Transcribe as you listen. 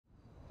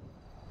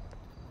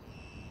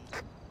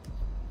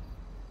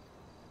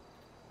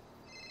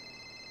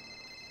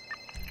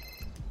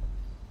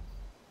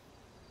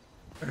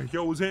Hey,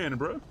 yo, what's happening,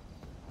 bro?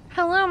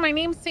 Hello, my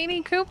name's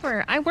Sadie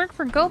Cooper. I work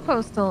for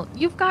GoPostal.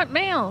 You've got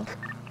mail.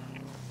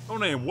 Your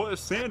name what?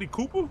 Sandy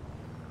Cooper?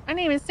 My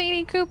name is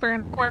Sadie Cooper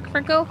and I work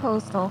for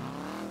GoPostal.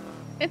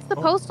 It's the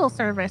Oh, postal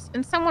service,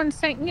 and someone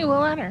sent you a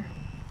letter.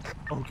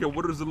 okay.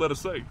 What does the letter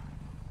say?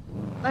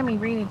 Let me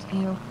read it to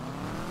you.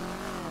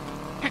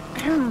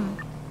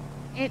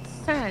 It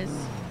says,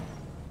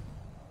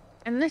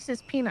 and this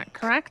is Peanut,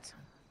 correct?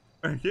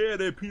 Yeah,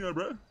 that peanut,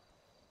 bro.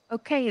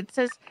 Okay, it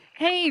says,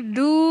 hey,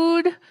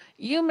 dude,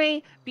 you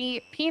may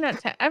be Peanut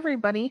to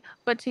everybody,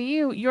 but to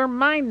you, you're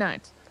my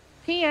nut.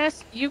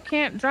 P.S. You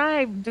can't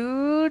drive,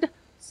 dude.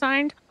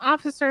 Signed,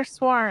 Officer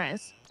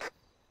Suarez.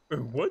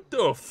 What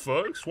the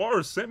fuck?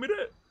 Suarez sent me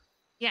that?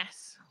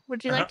 Yes.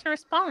 Would you Uh, like to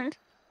respond?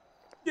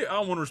 yeah, I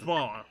want to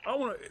respond. I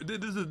want to.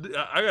 This is.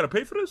 I gotta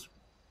pay for this.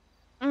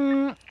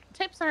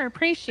 Tips are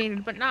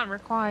appreciated, but not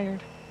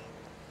required.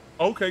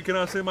 Okay, can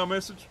I say my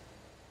message?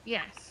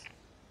 Yes.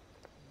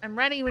 I'm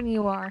ready when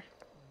you are.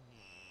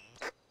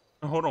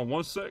 Hold on,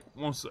 one sec.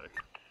 One sec.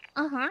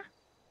 Uh huh.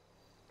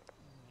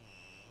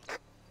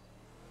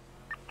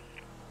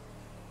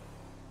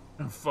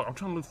 Fuck, I'm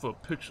trying to look for a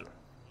picture.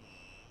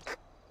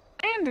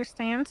 I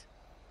understand.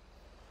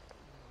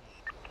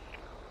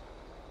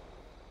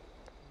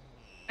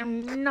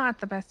 I'm not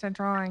the best at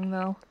drawing,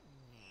 though.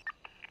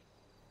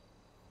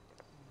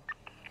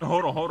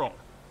 Hold on, hold on.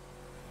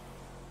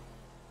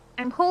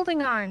 I'm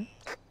holding on.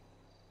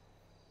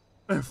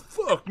 Man,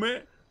 fuck,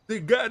 man. The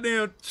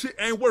goddamn shit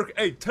ain't working.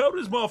 Hey, tell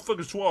this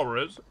motherfucker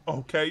Suarez,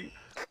 okay,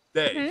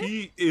 that Hmm?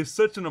 he is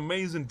such an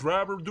amazing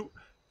driver, dude,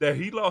 that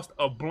he lost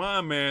a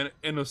blind man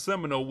in a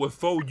Seminole with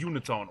 4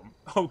 units on him,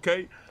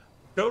 okay?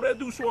 Tell that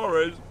dude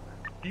Suarez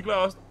he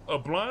lost a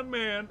blind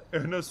man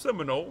in a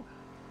Seminole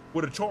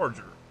with a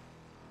Charger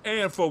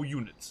and 4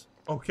 units,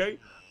 okay?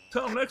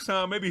 Tell him next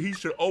time maybe he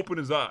should open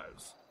his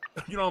eyes.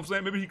 You know what I'm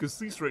saying? Maybe he could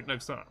see straight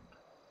next time.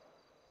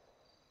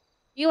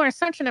 You are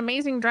such an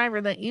amazing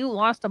driver that you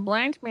lost a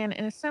blind man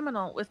in a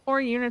Seminole with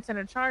 4 units and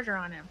a charger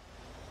on him.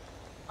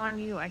 On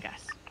you, I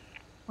guess,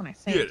 when I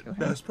say Yeah, it to him.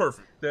 that's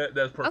perfect.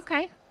 That's perfect.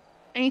 Okay.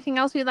 Anything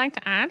else you'd like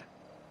to add?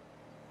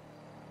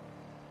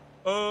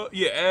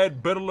 Yeah,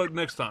 add better luck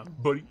next time,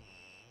 buddy.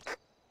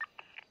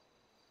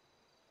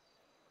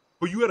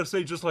 But you gotta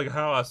say just like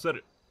how I said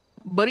it.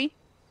 Buddy?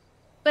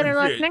 Better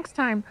luck Yeah. next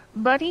time,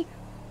 buddy.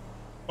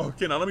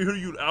 Okay, now let me hear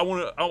you.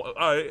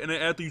 Alright, and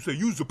then after you say,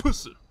 use the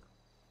pussy.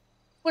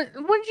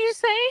 What'd you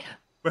say?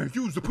 Man,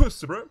 use the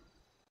pussy, bro.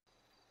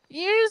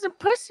 Use a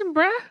pussy,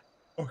 bruh.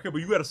 Okay,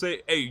 but you gotta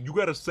say, hey, you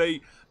gotta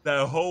say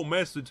that whole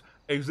message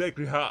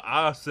exactly how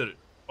I said it,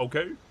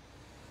 okay?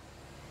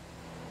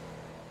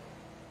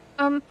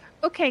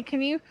 Okay,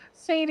 can you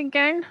say it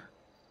again?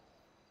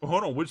 Well,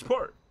 hold on, which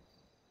part?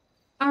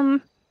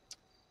 Um,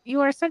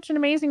 you are such an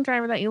amazing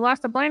driver that you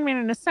lost a blind man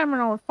in a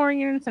Seminole with 4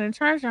 units and a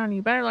charger on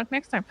you. Better luck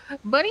next time.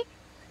 Buddy,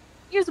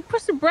 use a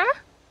pussy, bruh.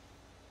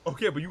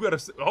 Okay, but you gotta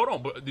say, hold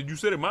on, but did you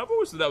say it in my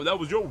voice? That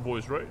was your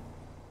voice, right?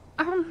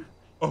 Um,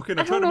 Okay,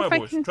 now I try don't it in know my if I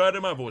voice. can Try it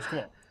in my voice, come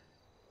on.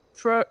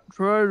 try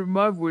it in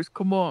my voice.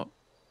 Come on.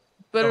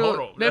 Now, Better hold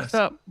luck on, next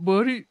time,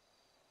 buddy.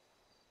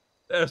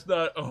 that's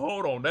not,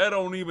 hold on, that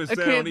don't even I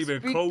sound can't even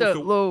speak close that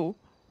to. low.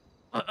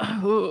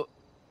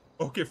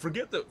 Okay,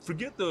 forget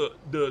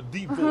the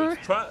deep voice.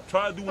 Uh-huh.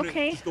 Try doing it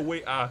Okay. just the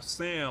way I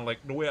sound,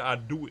 like the way I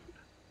do it.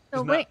 The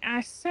It's way not.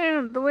 I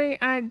sound, the way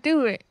I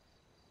do it.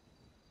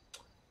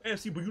 And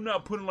see, but you're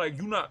not putting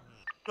like not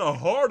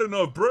hard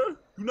enough, bruh.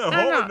 You're not I'm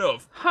hard not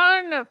enough.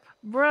 hard enough,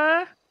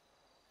 bruh.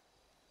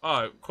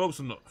 All right, close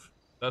enough.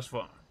 That's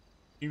fine.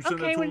 Can you send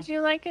that Okay, to would him?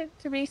 you like it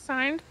to be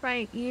signed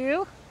by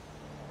you?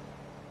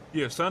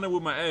 Yeah, sign it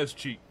with my ass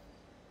cheek.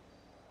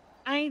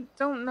 I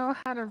don't know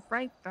how to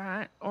write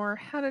that or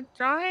how to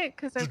draw it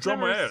because Just I've draw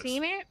my never ass.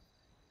 seen it.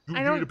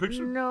 I You need a don't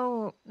picture?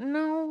 know.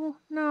 No,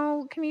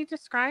 no. Can you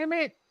describe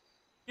it?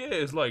 Yeah,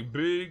 it's like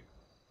big,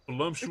 We're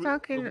voluptuous.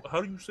 talking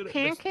How do you say that?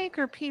 That's pancake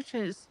or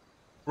peaches?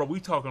 bro. We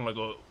talking like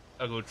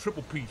a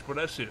triple piece, bro.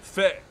 That shit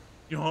fat.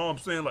 You know what I'm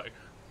saying? Like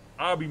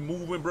I be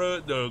moving, bro.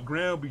 The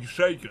ground be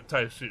shaking,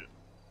 type shit.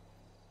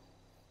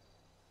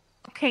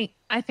 Okay,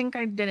 I think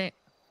I did it.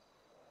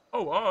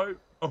 Oh, all right.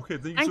 Okay,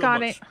 thank you I so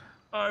got it. much.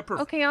 All right,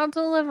 perfect. Okay, I'll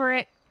deliver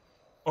it.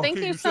 Thank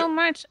Okay, you you said. so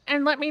much.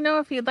 And let me know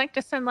if you'd like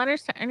to send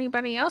letters to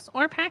anybody else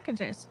or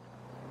packages.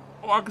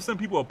 Oh, I can send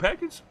people a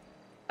package.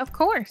 Of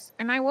course.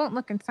 And I won't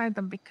look inside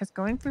them because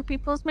going through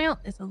people's mail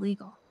is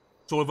illegal.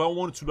 So if I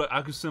wanted to, like,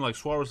 I could send like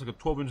Suarez like a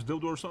 12-inch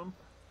dildo or something.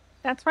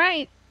 That's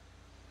right.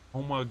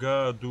 Oh my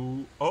god,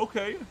 dude.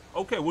 Okay,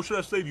 okay. What should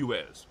I save you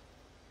as?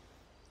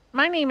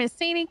 My name is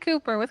Sadie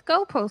Cooper with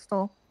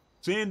GoPostal.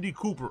 Sandy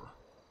Cooper.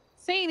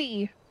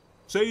 Sadie.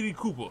 Sadie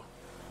Cooper.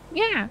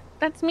 Yeah,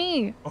 that's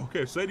me.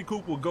 Okay, Sadie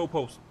Cooper. Go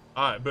post.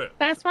 All right, bet.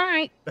 That's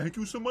right. Thank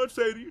you so much,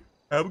 Sadie.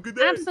 Have a good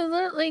day,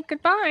 Absolutely.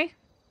 Goodbye.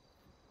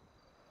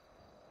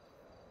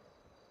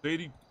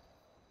 Sadie.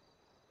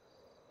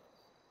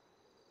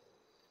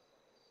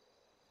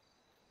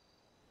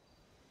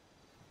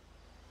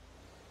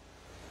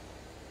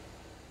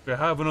 Okay,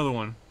 I have another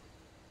one.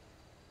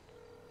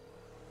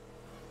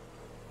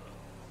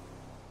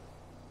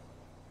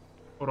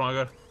 Hold on,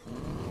 I got.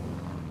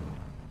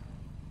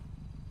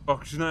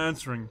 Fuck, she's not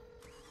answering.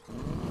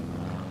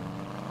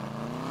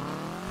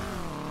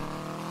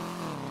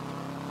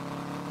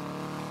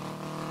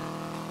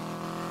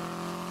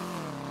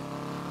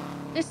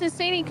 This is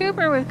Sadie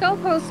Cooper with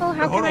GoPostal.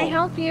 How Hold can I on.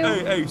 help you?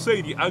 Hey,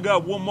 Sadie, I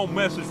got one more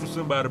message for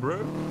somebody, bro.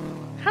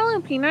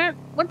 Hello, Peanut.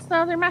 What's the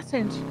other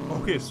message?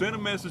 Okay, send a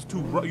message to,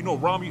 you know,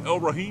 Rami El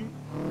Rahim?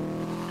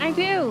 I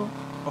do.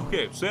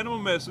 Okay, send him a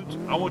message.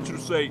 I want you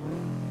to say,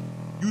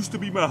 used to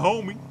be my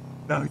homie.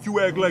 Now you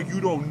act like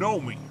you don't know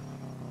me,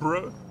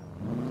 bruh.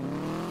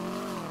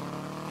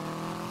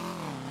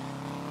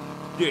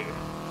 Yeah,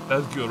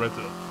 that's good right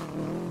there.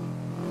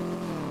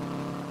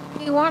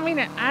 You want me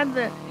to add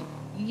the...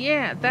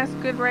 Yeah, that's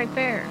good right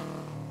there.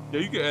 Yeah,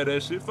 you can add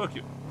that shit. Fuck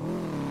it.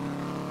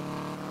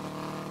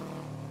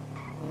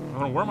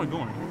 Hold on, where am I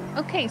going?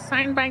 Okay,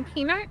 signed by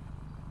Peanut?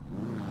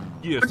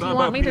 Yeah, Or do you signed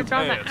want by me to Peanut's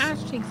draw the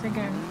ass. ass cheeks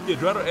again? Yeah,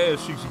 draw the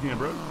ass cheeks again,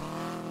 bro.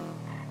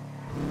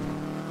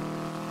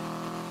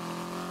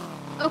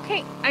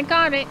 Okay, I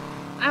got it.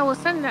 I will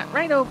send that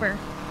right over.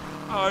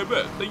 I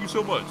bet. Thank you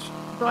so much.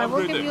 So I Have a will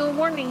great give day. you a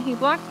warning. He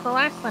blocked the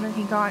last letter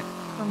he got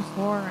from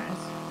Suarez.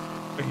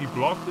 And he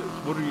blocked it?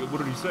 What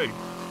did he say?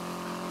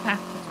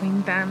 That's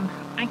between them.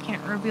 I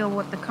can't reveal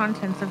what the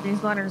contents of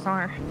these letters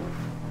are.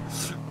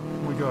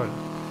 Oh my god.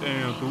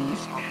 Damn, You dude.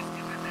 should ask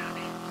him about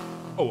it.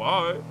 Oh,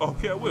 alright.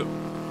 Okay, I will.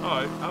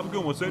 Alright, have a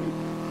good one, Sadie.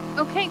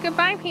 Okay,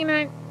 goodbye,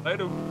 Peanut.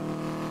 Later.